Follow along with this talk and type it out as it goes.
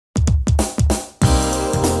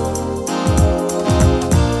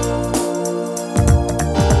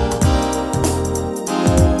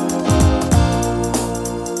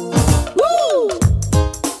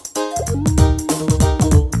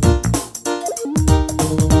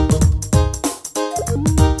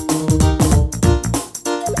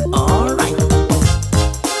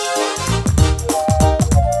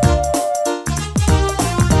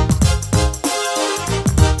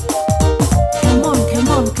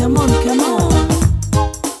come on, come on.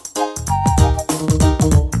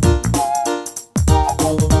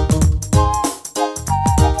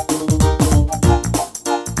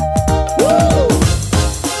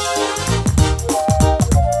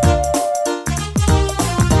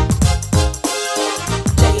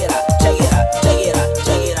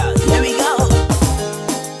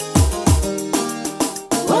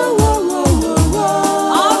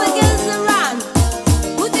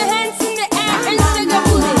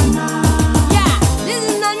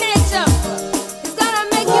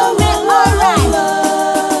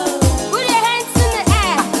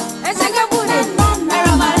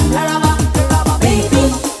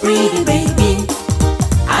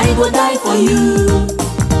 I go die for you,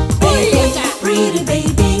 baby, pretty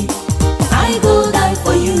baby. I go die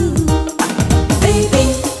for you,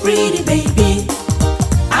 baby, pretty baby.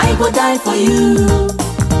 I go die for you,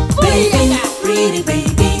 baby, pretty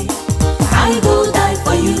baby. I go die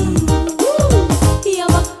for you.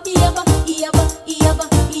 Yabba, yabba, yabba, yabba,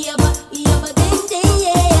 yabba, yabba, ding ding,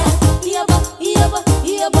 yeah. Yabba, yabba,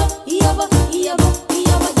 yabba, yabba, yabba,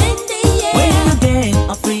 yabba, ding ding, yeah. When you get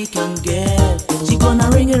African girl, she gonna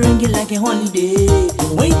ring it like a holiday.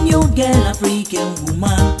 When you get African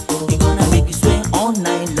woman, she gonna make you sweat all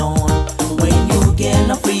night long. When you get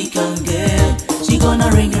African girl, she gonna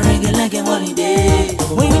ring it like a holiday.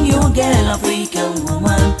 When you get African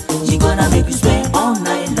woman, she gonna make you sweat all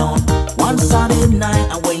night long. One Saturday night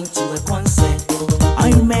I went to a concert.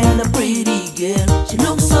 I met a pretty girl. She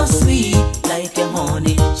looks so sweet like a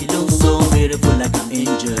honey. She looks so beautiful like an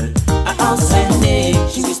angel. I asked her name,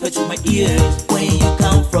 she whispered to my ears. Where you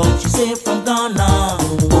come from? She said from Ghana.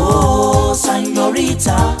 Oh,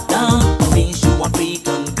 señorita, that means you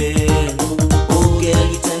African girl. Oh girl,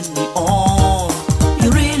 you turn me on. You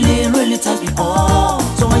really, really turn me on.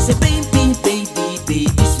 So I said, baby, baby,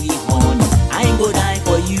 baby, sweet honey, I ain't go die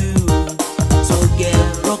for you. So girl,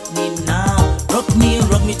 rock me now, rock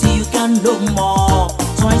me till you can no more.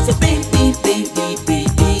 So I said, baby, baby,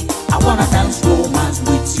 baby, I wanna dance romance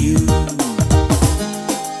with you.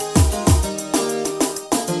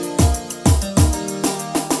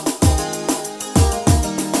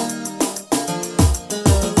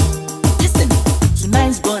 Listen,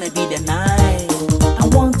 tonight's gonna be the night. I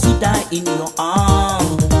want to die in your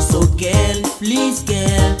arms. So girl, please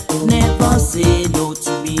girl, never say no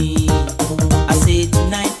to me. I say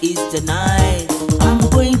tonight is the night. I'm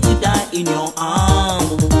going to die in your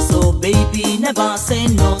arms. So baby, never say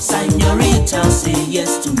no. Señorita, say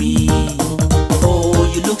yes to me.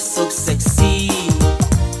 Oh, you look so sexy.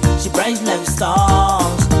 She bright like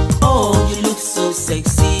stars. Oh, you look so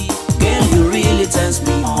sexy. Girl, you really turns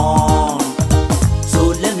me on.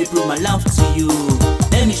 So let me prove my love to you.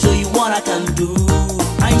 Let me show you what I can do.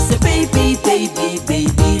 I say baby, baby,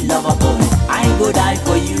 baby, lover boy, I go die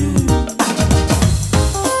for you.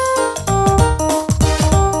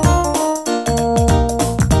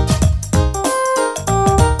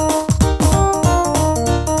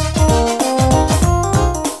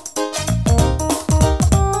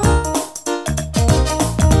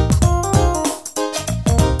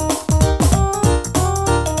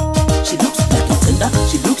 She looks like a tender,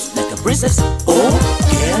 she looks like a princess. Oh,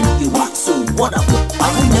 girl, you act so wonderful.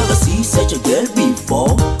 I've never seen such a girl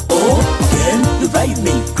before. Oh, girl, you drive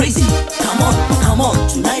me crazy. Come on,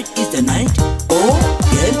 tonight is the night. Oh,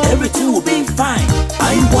 girl, everything will be fine.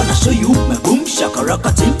 I wanna show you my boom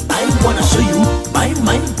shakaraka thing. I wanna show you my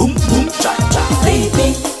boom boom cha cha.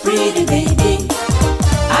 Baby, pretty baby,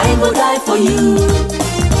 I go die for you.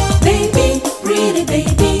 Baby, pretty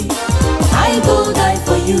baby, I go die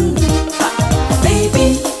for you.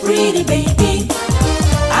 Baby, pretty baby,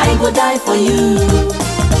 I go die for you.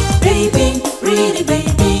 Baby, pretty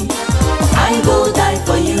baby, I go die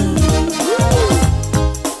for you.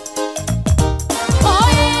 Oh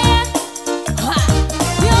yeah,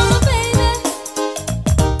 you're my baby,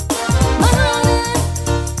 my honey.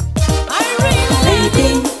 I really baby,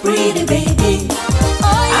 pretty baby,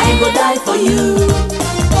 I go die for you.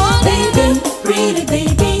 Baby, pretty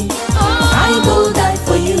baby, I go die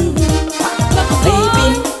for you. Baby,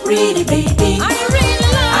 pretty baby,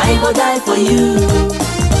 I go die for you.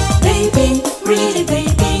 Baby, pretty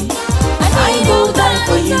baby, I go die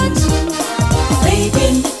for you.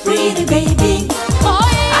 Baby, pretty baby,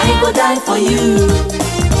 I go die for you.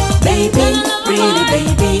 Baby, pretty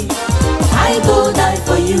baby, I go die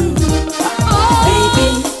for you. Baby,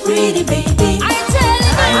 pretty baby, I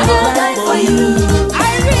go die for you.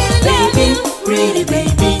 Baby, pretty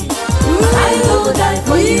baby, I go die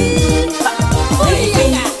for you. Baby,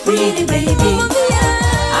 pretty baby,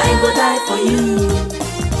 I go die for you.